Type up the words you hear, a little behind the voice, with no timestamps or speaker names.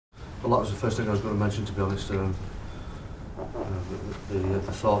that was the first thing I was going to mention, to be honest. The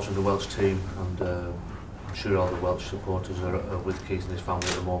thoughts of the Welsh team, and I'm sure all the Welsh supporters are with Keith and his family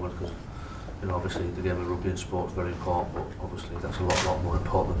at the moment, because obviously the game of rugby and sport is very important, but obviously that's a lot more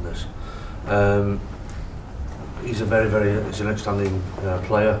important than this. He's an outstanding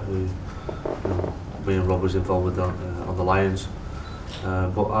player who me and Rob was involved with on the Lions,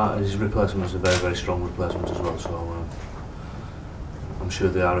 but his replacement was a very strong replacement as well. So I'm sure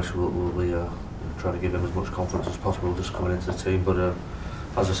the Irish will be trying to give him as much confidence as possible just coming into the team. But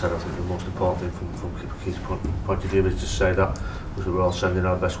as I said, I think the most important thing from Keith's point of view is to say that we're all sending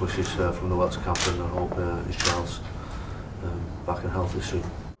our best wishes from the Welsh camp, and I hope his child's back and healthy soon.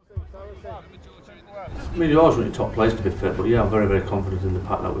 I mean, you always want your top players to be fit, but yeah, I'm very confident in the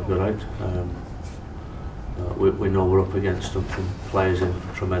pack that we've got out. We know we're up against some players in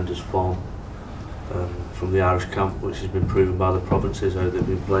tremendous form from the Irish camp, which has been proven by the provinces, how they've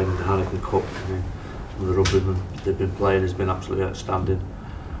been playing in the Heineken Cup. I mean, some of the rugbymen they've been playing has been absolutely outstanding.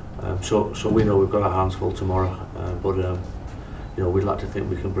 So we know we've got our hands full tomorrow, but we'd like to think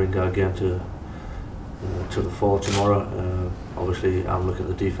we can bring our game to the fore tomorrow. Obviously, I'm looking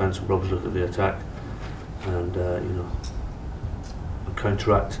at the defence, and Rob's looking at the attack, and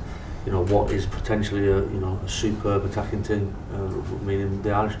counteract what is potentially a superb attacking team, meaning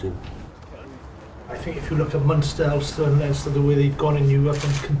the Irish team. I think if you look at Munster, Ulster and Leinster, the way they've gone in Europe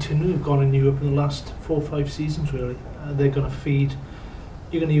and continue to gone in Europe in the last 4 or 5 seasons, really, they're going to feed.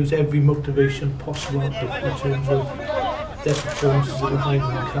 You're going to use every motivation possible in terms of their performances at the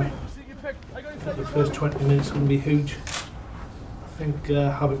Heineken Cup. I think the first 20 minutes are going to be huge. I think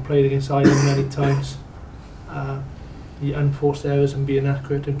having played against Ireland many times, the unforced errors and being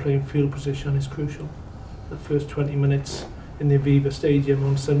accurate in playing field position is crucial. The first 20 minutes in the Aviva Stadium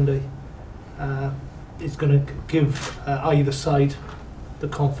on Sunday is going to give either side the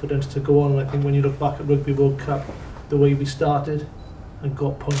confidence to go on. And I think when you look back at Rugby World Cup, the way we started and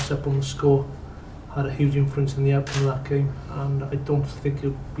got points up on the score had a huge influence in the outcome of that game, and I don't think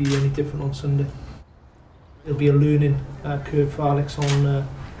it'll be any different on Sunday. It'll be a learning curve for Alex on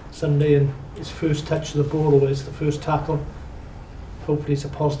Sunday, and his first touch of the ball, or his first tackle, hopefully it's a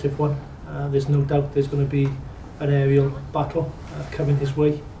positive one. There's no doubt there's going to be an aerial battle coming his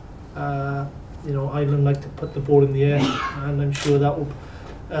way. Ireland like to put the ball in the air, and I'm sure that will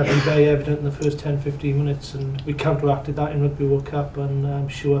be very evident in the first 10-15 minutes, and we counteracted that in Rugby World Cup, and I'm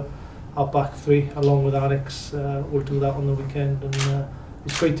sure our back three, along with Alex, will do that on the weekend. And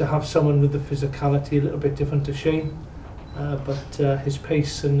it's great to have someone with the physicality, a little bit different to Shaun, but his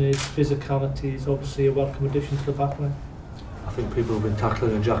pace and his physicality is obviously a welcome addition to the backline. I think people have been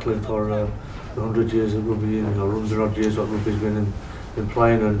tackling and jackling for 100 years of rugby, or 100 odd years what rugby's been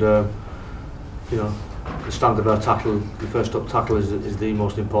playing, and the standard of tackle, the first up tackle is the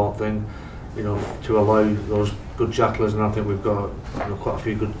most important thing, to allow those good jacklers, and I think we've got quite a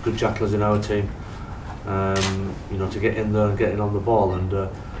few good jacklers in our team, to get in there and get in on the ball, and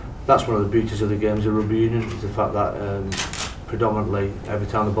that's one of the beauties of the games of rugby union, is the fact that predominantly every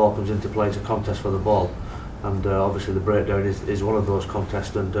time the ball comes into play it's a contest for the ball, and obviously the breakdown is one of those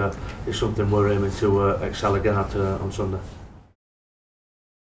contests, and it's something we're aiming to excel again at on Sunday.